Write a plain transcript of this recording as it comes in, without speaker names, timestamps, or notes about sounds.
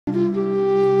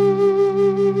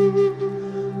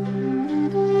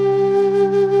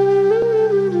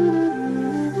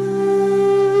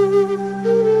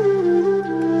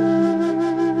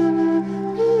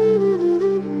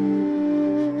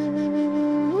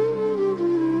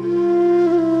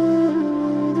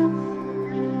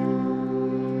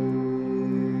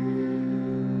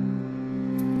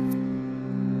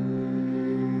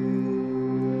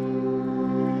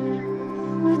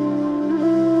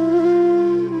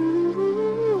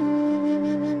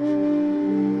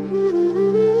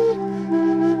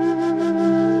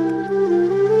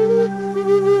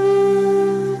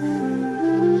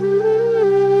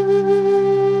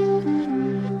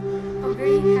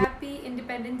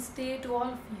Day to all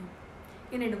of you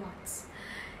in advance.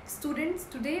 Students,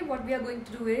 today what we are going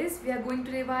to do is we are going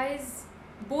to revise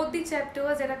both the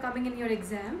chapters that are coming in your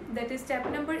exam, that is chapter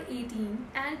number 18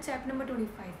 and chapter number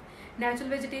 25, Natural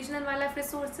Vegetation and Wildlife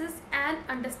Resources and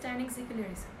Understanding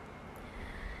Secularism.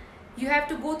 You have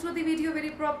to go through the video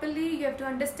very properly. You have to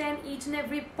understand each and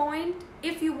every point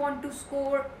if you want to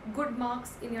score good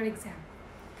marks in your exam.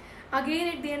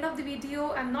 Again, at the end of the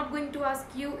video, I'm not going to ask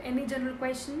you any general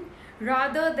question.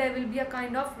 Rather, there will be a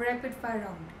kind of rapid fire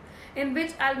round in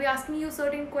which I'll be asking you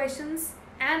certain questions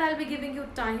and I'll be giving you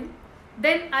time.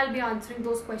 Then I'll be answering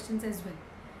those questions as well.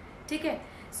 Okay?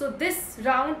 So this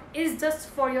round is just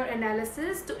for your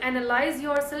analysis, to analyze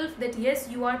yourself that yes,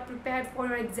 you are prepared for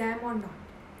your exam or not.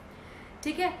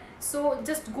 Okay? So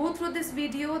just go through this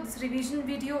video, this revision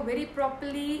video very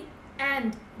properly,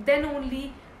 and then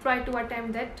only try to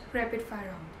attempt that rapid fire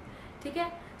round. Okay?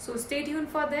 So stay tuned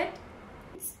for that.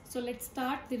 So let's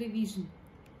start the revision.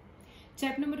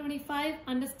 Chapter number 25,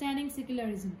 Understanding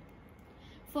Secularism.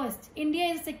 First, India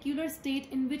is a secular state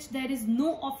in which there is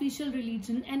no official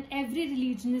religion and every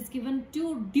religion is given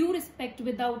due respect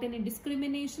without any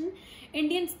discrimination.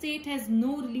 Indian state has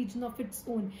no religion of its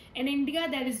own. In India,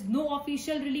 there is no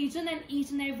official religion and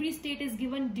each and every state is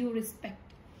given due respect.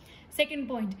 Second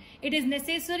point, it is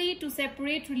necessary to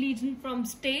separate religion from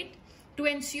state to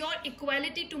ensure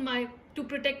equality to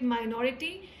protect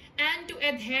minority and to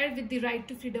adhere with the right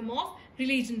to freedom of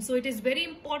religion. So it is very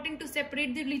important to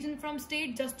separate the religion from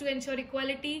state just to ensure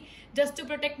equality, just to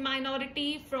protect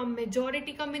minority from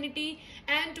majority community,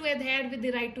 and to adhere with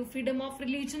the right to freedom of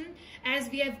religion, as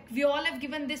we all have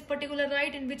given this particular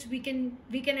right in which we can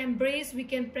embrace, we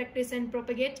can practice and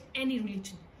propagate any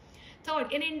religion.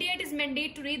 Third, in India, it is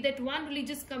mandatory that one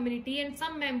religious community and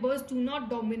some members do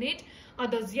not dominate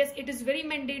others. Yes, it is very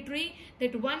mandatory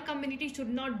that one community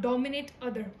should not dominate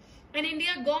other. In India,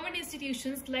 government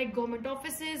institutions like government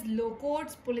offices, law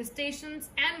courts, police stations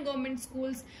and government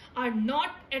schools are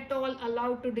not at all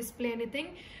allowed to display anything,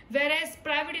 whereas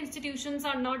private institutions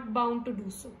are not bound to do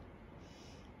so.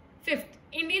 Fifth,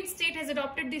 Indian state has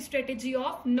adopted the strategy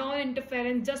of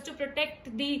non-interference just to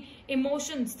protect the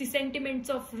emotions, the sentiments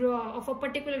of a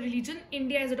particular religion.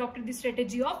 India has adopted the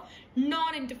strategy of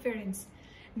non-interference.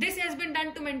 This has been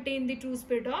done to maintain the true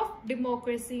spirit of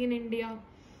democracy in India.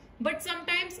 But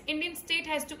sometimes Indian state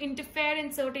has to interfere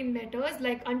in certain matters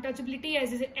like untouchability,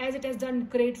 as it has done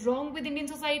great wrong with Indian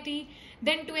society.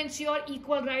 Then to ensure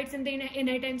equal rights in the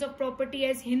inheritance of property,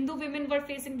 as Hindu women were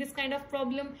facing this kind of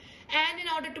problem. And in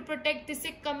order to protect the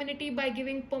Sikh community by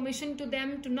giving permission to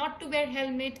them to not to wear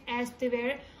helmet as they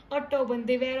wear a turban.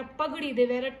 They wear a pagadi, they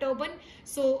wear a turban.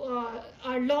 So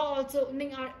our law also,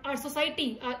 our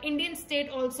society, our Indian state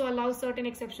also allows certain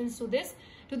exceptions to this,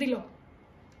 to the law.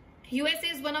 USA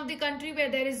is one of the country where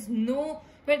there is more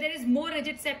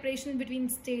rigid separation between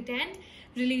state and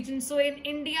religion. So in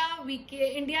India,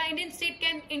 Indian state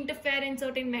can interfere in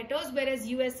certain matters, whereas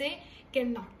USA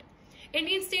cannot.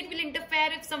 Indian state will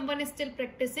interfere if someone is still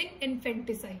practicing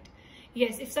infanticide.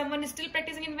 Yes, if someone is still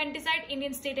practicing infanticide,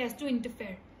 Indian state has to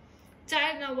interfere.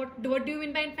 Child, now what do you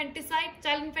mean by infanticide?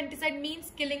 Child infanticide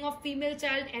means killing of female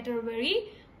child at her very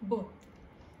birth.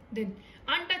 Then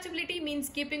untouchability means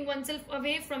keeping oneself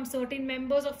away from certain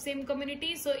members of same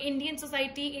community. So Indian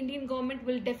society, Indian government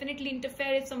will definitely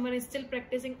interfere if someone is still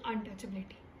practicing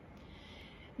untouchability.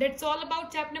 That's all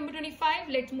about chapter number 25.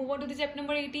 Let's move on to the chapter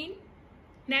number 18,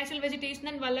 Natural Vegetation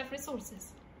and Wildlife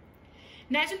Resources.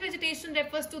 Natural vegetation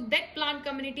refers to that plant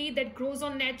community that grows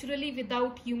on naturally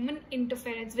without human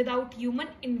interference, without human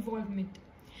involvement.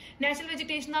 Natural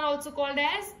vegetation are also called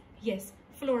as, yes,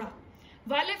 flora.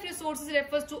 Wildlife resources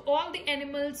refers to all the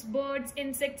animals, birds,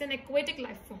 insects and aquatic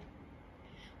life form.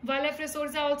 Wildlife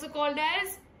resources are also called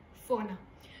as fauna.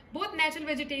 Both natural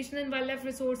vegetation and wildlife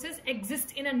resources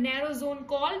exist in a narrow zone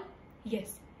called,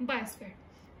 yes, biosphere.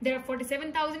 There are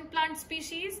 47,000 plant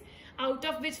species. out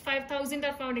of which 5,000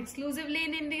 are found exclusively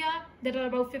in India. There are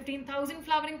about 15,000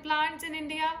 flowering plants in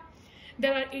India.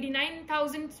 There are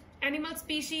 89,000 animal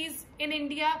species in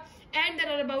India, and there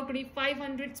are about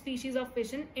 2,500 species of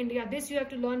fish in India. This you have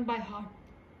to learn by heart.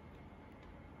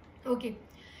 Okay.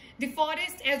 The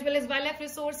forest as well as wildlife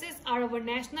resources are our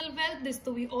national wealth. This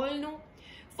too we all know.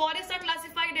 Forests are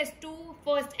classified as two: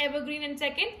 first evergreen and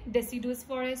second deciduous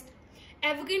forest.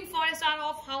 Evergreen forests are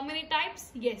of how many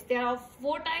types? Yes, there are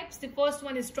 4 types. The first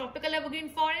one is tropical evergreen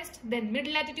forest, then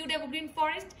mid-latitude evergreen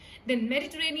forest, then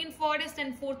Mediterranean forest,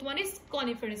 and fourth one is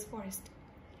coniferous forest.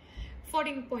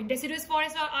 14th point. Deciduous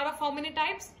forests are of how many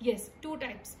types? Yes, 2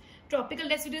 types. Tropical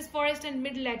deciduous forest and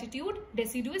mid-latitude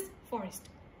deciduous forest.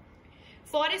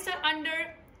 Forests are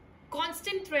under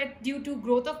constant threat due to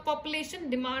growth of population,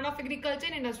 demand of agriculture,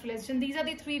 and industrialization. These are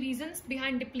the 3 reasons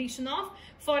behind depletion of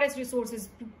forest resources.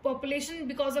 Population,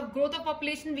 because of growth of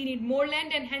population, we need more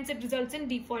land, and hence it results in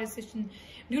deforestation.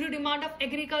 Due to demand of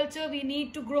agriculture, we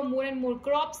need to grow more and more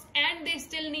crops, and they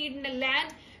still need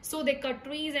land, so they cut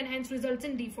trees, and hence results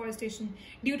in deforestation.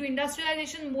 Due to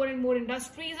industrialization, more and more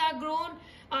industries are grown,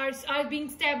 are being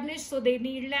established, so they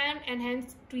need land, and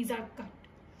hence trees are cut.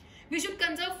 We should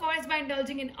conserve forests by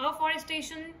indulging in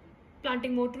afforestation,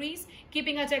 planting more trees,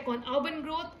 keeping a check on urban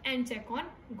growth, and check on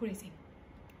grazing.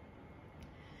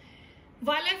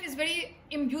 Wildlife is very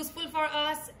useful for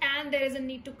us, and there is a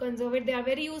need to conserve it. They are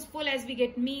very useful as we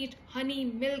get meat, honey,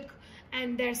 milk,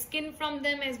 and their skin from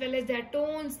them, as well as their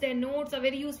tones, their notes are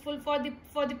very useful for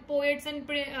the poets and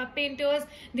painters.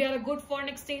 They are a good foreign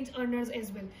exchange earners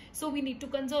as well. So we need to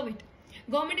conserve it.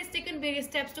 Government has taken various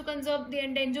steps to conserve the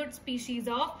endangered species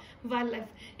of wildlife.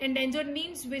 Endangered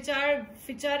means which are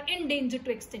endangered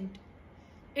to extinct.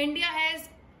 India has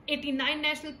 89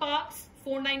 national parks,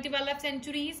 490 wildlife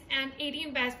sanctuaries, and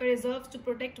 18 biosphere reserves to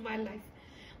protect wildlife.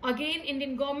 Again,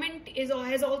 Indian government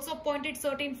has also appointed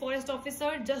certain forest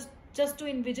officers just to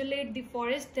invigilate the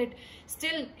forest, that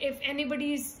still if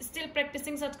anybody is still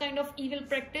practicing such kind of evil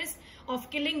practice of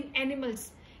killing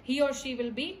animals, he or she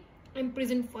will be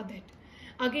imprisoned for that.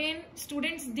 Again,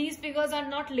 students, these figures are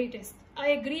not latest. I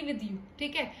agree with you,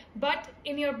 okay? But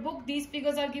in your book, these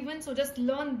figures are given, so just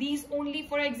learn these only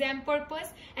for exam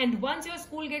purpose. And once your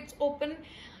school gets open,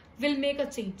 we'll make a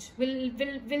change.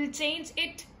 We'll change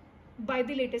it by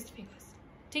the latest figures,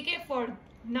 okay? For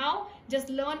now, just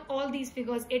learn all these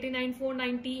figures: 89,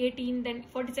 490, 18, then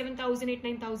 47,000,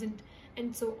 89,000,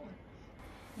 and so on.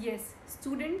 Yes,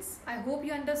 students, I hope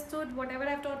you understood whatever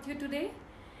I've taught you today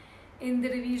in the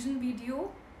revision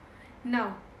video.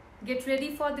 Now get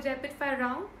ready for the rapid fire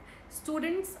round.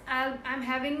 Students, I'm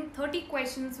having 30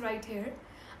 questions right here.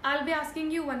 I'll be asking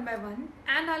you one by one,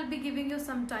 and I'll be giving you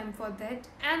some time for that,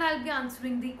 and I'll be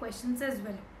answering the questions as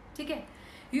well. Okay?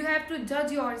 You have to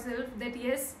judge yourself that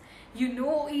yes, you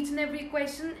know each and every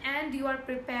question and you are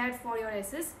prepared for your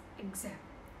SS exam.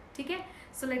 Okay?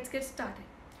 So let's get started.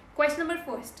 Question number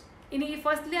first.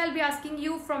 Firstly, I'll be asking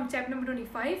you from chapter number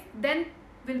 25, then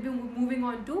we'll be moving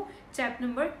on to chapter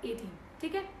number 18.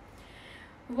 Okay?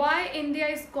 Why India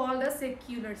is called a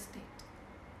secular state?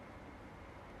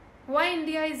 Why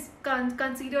India is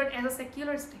considered as a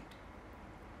secular state?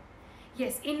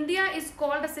 Yes, India is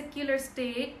called a secular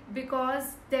state because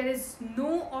there is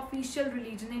no official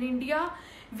religion in India.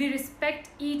 We respect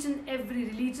each and every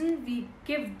religion. We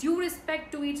give due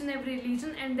respect to each and every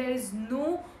religion, and there is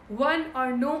no one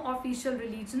or no official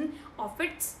religion of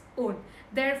its own.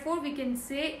 Therefore, we can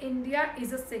say India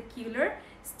is a secular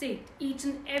state. Each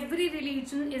and every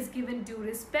religion is given due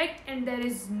respect, and there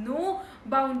is no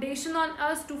foundation on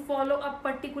us to follow a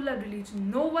particular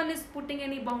religion. No one is putting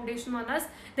any foundation on us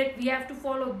that we have to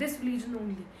follow this religion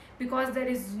only, because there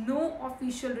is no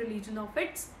official religion of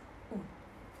its own.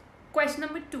 Question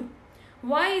number 2.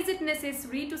 Why is it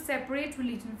necessary to separate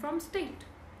religion from state?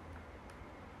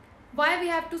 Why we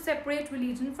have to separate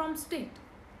religion from state?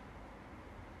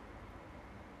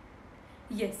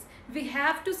 Yes, we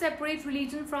have to separate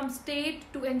religion from state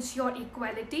to ensure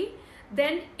equality.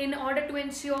 Then, in order to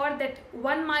ensure that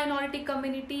one minority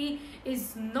community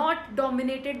is not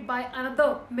dominated by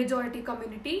another majority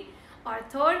community. Or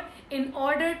third, in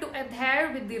order to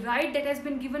adhere with the right that has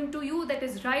been given to you, that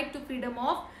is right to freedom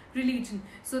of religion.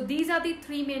 So these are the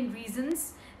 3 main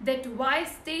reasons that why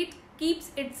state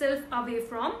keeps itself away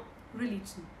from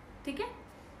religion. Okay?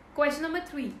 Question number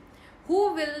 3.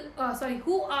 Who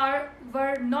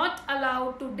were not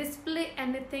allowed to display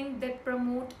anything that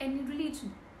promote any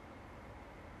religion?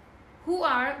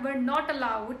 Were not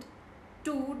allowed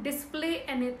to display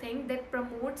anything that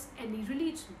promotes any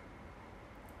religion?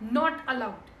 Not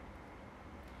allowed.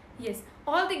 Yes,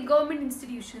 all the government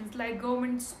institutions like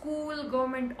government school,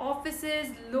 government offices,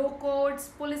 law courts,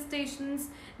 police stations,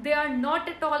 they are not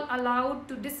at all allowed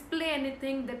to display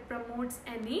anything that promotes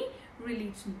any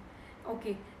religion.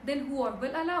 Okay, then who are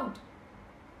well allowed?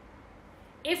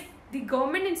 If the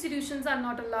government institutions are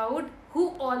not allowed, who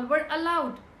all were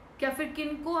allowed? क्या फिर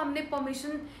किन को हमने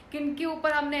permission, किन के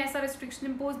ऊपर हमने ऐसा रिस्ट्रिक्शन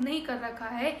इम्पोज नहीं कर रखा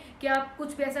है कि आप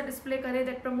कुछ भी ऐसा डिस्प्ले करें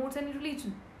दैट प्रमोट्स एनी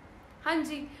रिलीजन? हाँ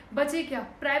जी, बचे क्या?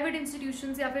 प्राइवेट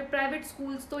इंस्टीट्यूशंस या फिर प्राइवेट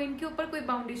स्कूल्स, तो इनके ऊपर कोई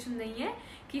बाउंडेशन नहीं है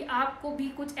कि आपको भी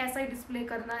कुछ ऐसा ही डिस्प्ले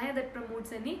करना है दैट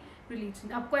प्रमोट्स एनी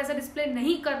रिलीजन, आपको ऐसा डिस्प्ले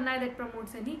नहीं करना है that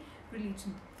promotes any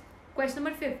religion. Question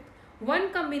number 5.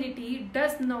 One community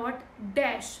does not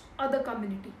dash other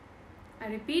community. I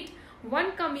repeat, one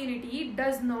community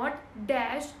does not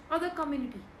dash other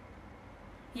community.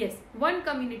 Yes, one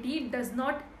community does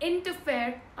not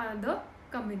interfere another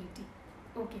community.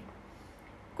 Okay.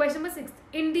 Question number 6.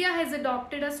 India has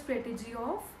adopted a strategy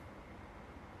of.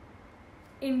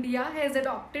 India has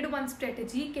adopted one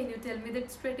strategy. Can you tell me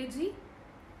that strategy?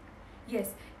 Yes,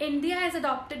 India has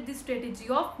adopted the strategy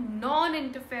of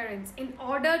non-interference in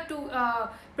order to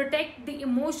protect the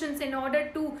emotions, in order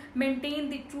to maintain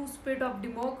the true spirit of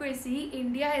democracy.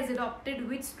 India has adopted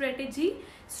which strategy?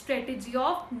 Strategy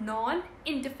of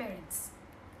non-interference.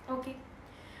 Okay.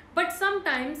 But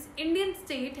sometimes Indian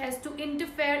state has to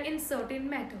interfere in certain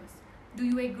matters. Do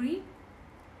you agree?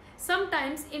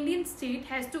 Sometimes Indian state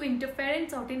has to interfere in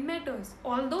certain matters.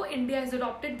 Although India has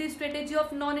adopted the strategy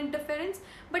of non-interference,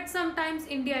 but sometimes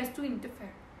India has to interfere.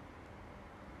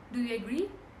 Do you agree?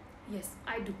 Yes,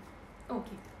 I do.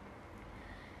 Okay.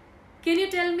 Can you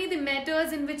tell me the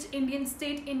matters in which Indian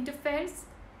state interferes?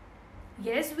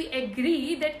 Yes, we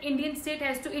agree that Indian state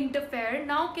has to interfere.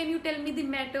 Now, can you tell me the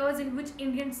matters in which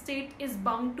Indian state is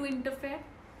bound to interfere?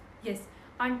 Yes.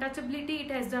 Untouchability,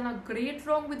 it has done a great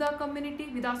wrong with our community,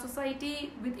 with our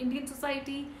society, with Indian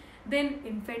society. Then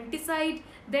infanticide,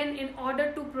 then in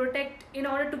order to protect, in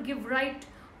order to give right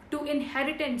to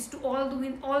inheritance to all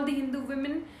the Hindu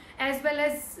women, as well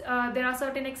as there are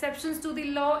certain exceptions to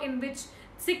the law in which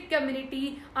Sikh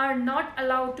community are not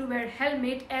allowed to wear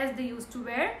helmet as they used to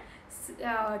wear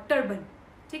turban.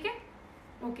 Okay?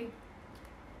 Okay.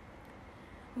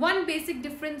 One basic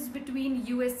difference between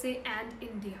USA and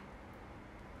India.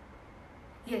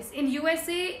 Yes, in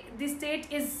USA, the state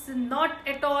is not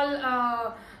at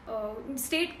all,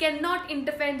 state cannot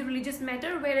interfere in the religious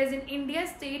matter, whereas in India,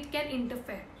 state can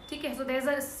interfere. Okay, so there's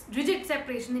a rigid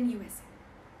separation in USA.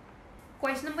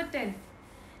 Question number 10.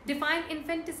 Define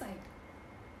infanticide.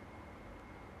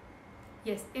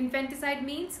 Yes, infanticide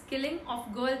means killing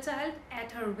of girl child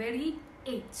at her very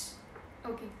age.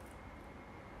 Okay.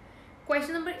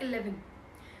 Question number 11.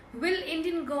 Will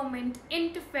Indian government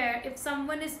interfere if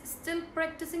someone is still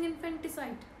practicing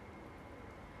infanticide?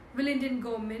 Will Indian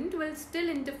government will still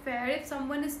interfere if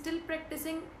someone is still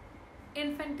practicing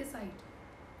infanticide?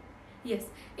 Yes,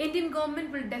 Indian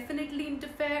government will definitely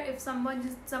interfere if someone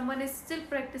is still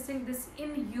practicing this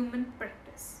inhuman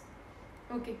practice.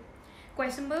 Okay.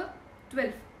 Question number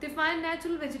 12. Define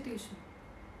natural vegetation.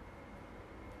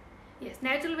 Yes,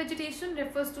 natural vegetation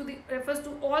refers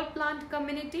to all plant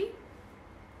community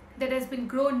that has been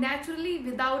grown naturally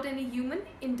without any human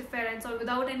interference or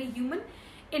without any human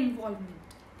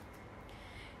involvement.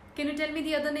 Can you tell me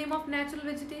the other name of natural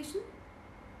vegetation?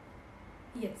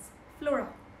 Yes, flora.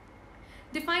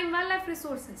 Define wildlife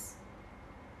resources.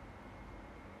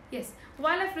 Yes,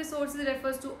 wildlife resources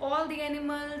refers to all the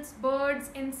animals, birds,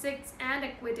 insects and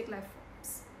aquatic life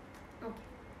forms. Okay.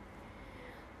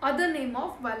 Other name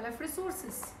of wildlife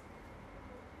resources.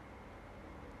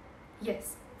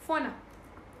 Yes, fauna.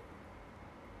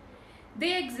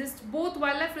 They exist, both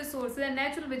wildlife resources and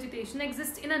natural vegetation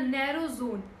exist in a narrow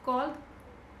zone called,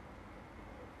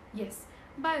 yes,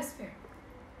 biosphere.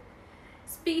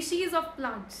 Species of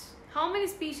plants. How many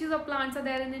species of plants are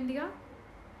there in India?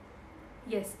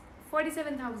 Yes,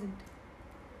 47,000.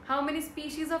 How many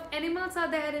species of animals are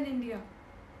there in India?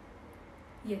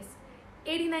 Yes,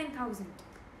 89,000.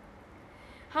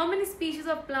 How many species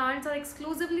of plants are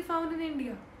exclusively found in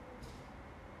India?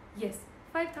 Yes,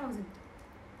 5,000.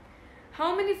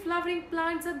 How many flowering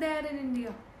plants are there in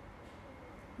India?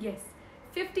 Yes,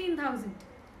 15,000.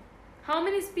 How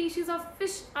many species of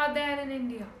fish are there in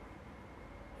India?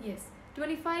 Yes,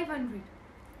 2,500.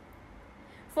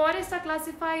 Forests are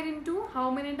classified into how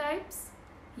many types?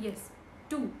 Yes,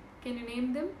 2. Can you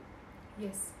name them?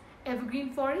 Yes,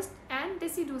 evergreen forest and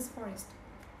deciduous forest.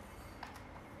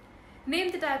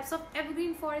 Name the types of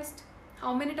evergreen forest.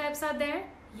 How many types are there?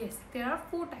 Yes, there are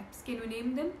 4 types. Can you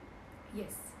name them?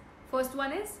 Yes. First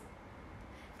one is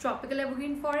tropical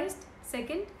evergreen forest.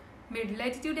 Second,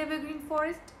 mid-latitude evergreen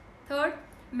forest, third,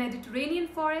 Mediterranean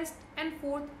forest, and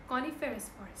fourth, coniferous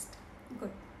forest.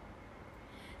 Good.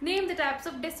 Name the types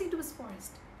of deciduous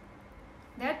forest.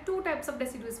 There are two types of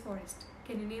deciduous forest.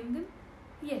 Can you name them?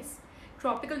 Yes.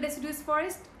 Tropical deciduous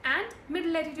forest and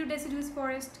mid-latitude deciduous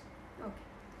forest. Okay.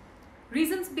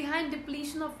 Reasons behind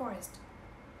depletion of forest.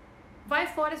 Why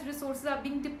forest resources are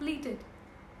being depleted?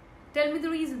 Tell me the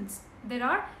reasons. There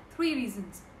are three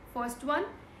reasons. First one,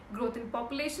 growth in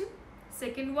population.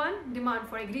 Second one, demand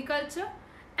for agriculture.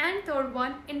 And third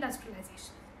one,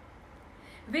 industrialization.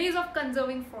 Ways of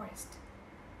conserving forest.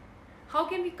 How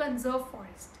can we conserve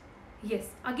forest? Yes,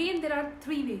 again there are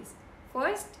three ways.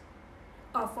 First,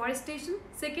 afforestation.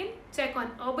 Second, check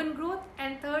on urban growth.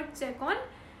 And third, check on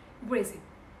grazing.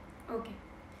 Okay.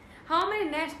 How many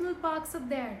national parks are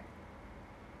there?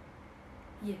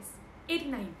 Yes,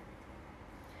 89.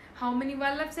 How many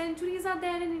wildlife sanctuaries are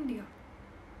there in India?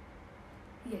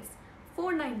 Yes,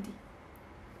 490.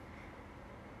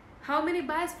 How many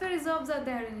biosphere reserves are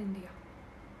there in India?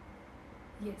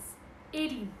 Yes,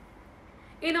 18.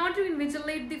 In order to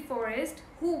invigilate the forest,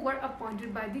 who were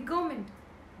appointed by the government?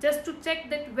 Just to check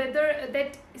that whether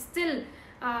that still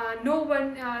no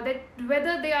one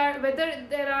whether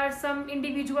there are some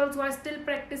individuals who are still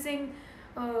practicing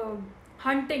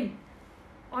hunting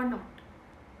or not,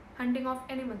 hunting of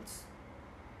animals.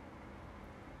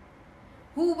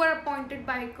 Who were appointed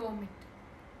by government?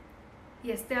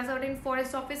 Yes, there are certain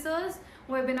forest officers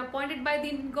who have been appointed by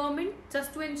the government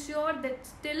just to ensure that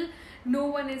still no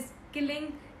one is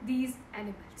killing these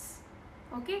animals.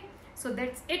 Okay, so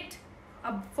that's it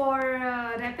for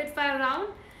rapid fire round.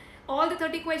 All the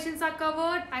 30 questions are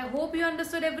covered. I hope you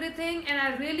understood everything, and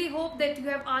I really hope that you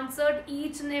have answered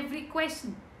each and every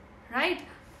question, right?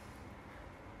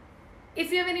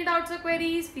 If you have any doubts or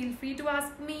queries, feel free to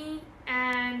ask me,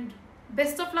 and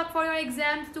best of luck for your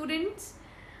exam, students.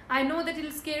 I know that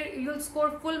you'll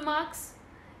score full marks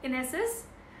in SS.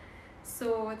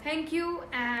 So thank you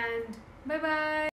and bye bye.